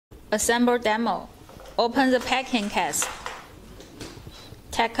Assemble demo. Open the packing case.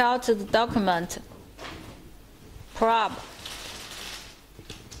 Take out the document. Probe.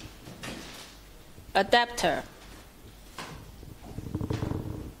 Adapter.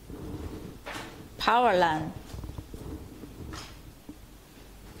 Power line.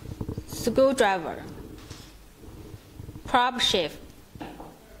 Screwdriver. Probe sheath.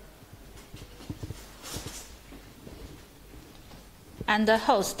 And the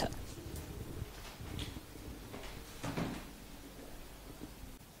host.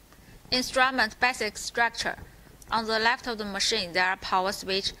 Instrument basic structure. On the left of the machine, there are power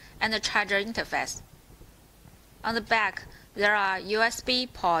switch and a charger interface. On the back, there are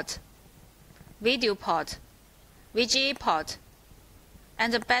USB port, video port, VGA port,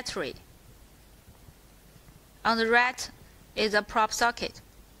 and a battery. On the right is a probe socket.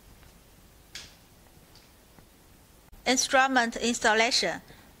 Instrument installation.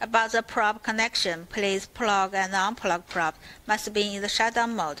 About the probe connection, please plug and unplug probe must be in the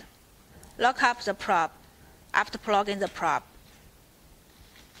shutdown mode. Lock up the probe after plugging the probe.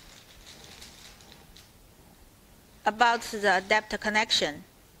 About the adapter connection,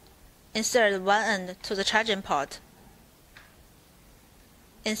 insert one end to the charging port.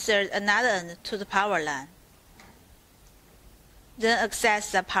 Insert another end to the power line. Then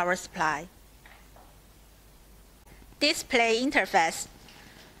access the power supply. Display interface.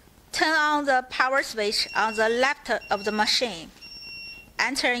 Turn on the power switch on the left of the machine.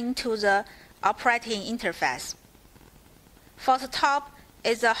 Enter into the operating interface. For the top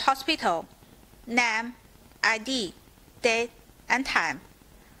is the hospital, name, ID, date, and time.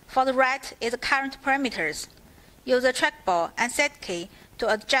 For the right is the current parameters. Use the trackball and set key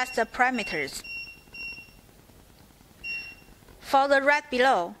to adjust the parameters. For the right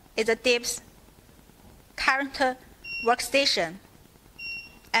below is the DIPS, current workstation,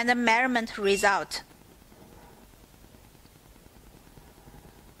 and the measurement result.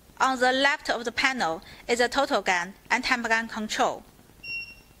 On the left of the panel is the total gain and time gain control.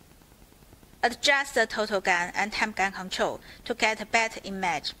 Adjust the total gain and time gain control to get a better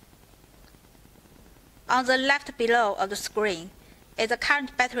image. On the left below of the screen is the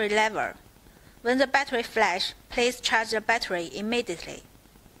current battery level. When the battery flashes, please charge the battery immediately.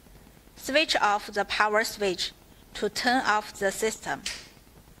 Switch off the power switch to turn off the system.